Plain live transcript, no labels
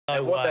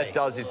And what that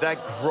does is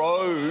that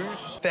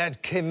grows...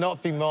 That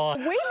cannot be mine.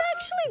 We've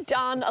actually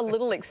done a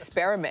little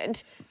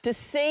experiment to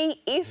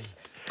see if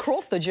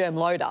Croft, the germ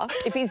loader,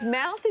 if his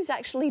mouth is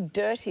actually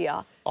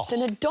dirtier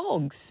than a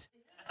dog's.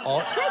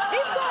 Check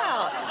this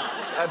out.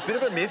 A bit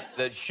of a myth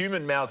that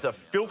human mouths are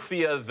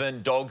filthier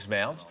than dogs'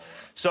 mouths.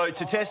 So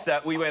to test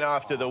that, we went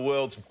after the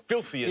world's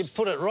filthiest.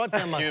 You put it right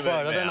down my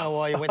throat. I don't know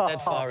why you went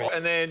that far in.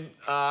 And then,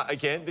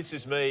 again, this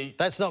is me.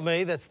 That's not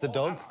me, that's the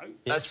dog.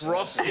 That's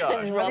Roscoe.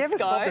 That's Roscoe. Have you ever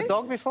swapped a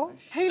dog before?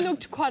 He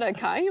looked quite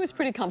OK. He was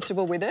pretty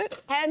comfortable with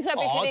it. Hands up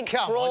if you think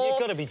come on, you've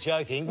got to be Croft's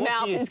joking. What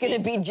mouth do you is going to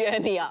be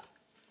germier.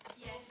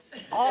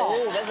 Yes.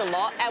 Oh, there's a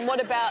lot. And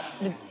what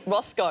about the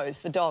Roscoe's,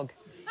 the dog?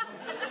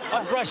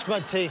 I brush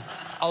my teeth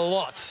a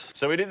lot.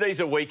 So we did these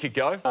a week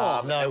ago.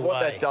 No and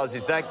what way. that does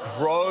is that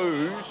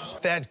grows...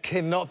 That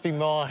cannot be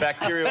mine.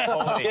 Bacterial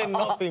colonies. That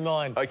cannot be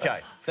mine.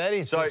 OK. That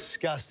is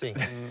disgusting.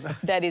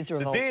 That is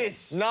revolting.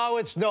 This... No,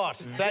 it's not.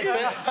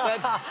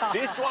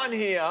 This one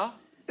here,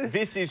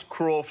 this is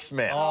Croft's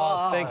mouth.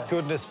 Oh, thank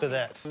goodness for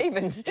that.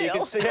 Even still. You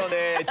can see on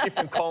there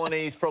different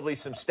colonies, probably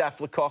some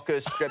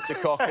Staphylococcus,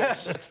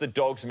 Streptococcus. That's the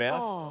dog's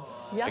mouth. Oh,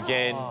 yeah.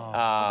 Again,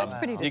 that's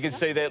pretty disgusting. you can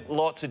see there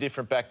lots of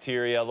different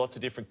bacteria, lots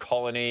of different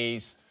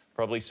colonies,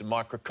 probably some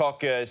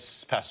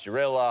Micrococcus,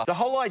 Pasteurella. The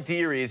whole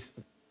idea is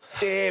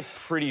they're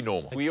pretty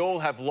normal. We all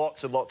have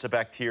lots and lots of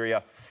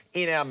bacteria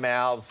in our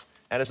mouths,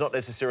 and it's not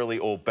necessarily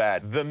all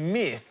bad. The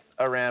myth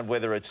around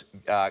whether it's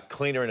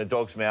cleaner in a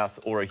dog's mouth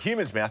or a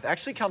human's mouth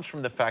actually comes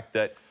from the fact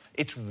that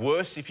it's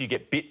worse if you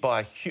get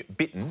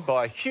bitten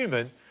by a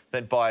human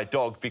than by a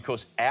dog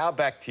because our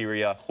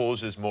bacteria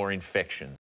causes more infection.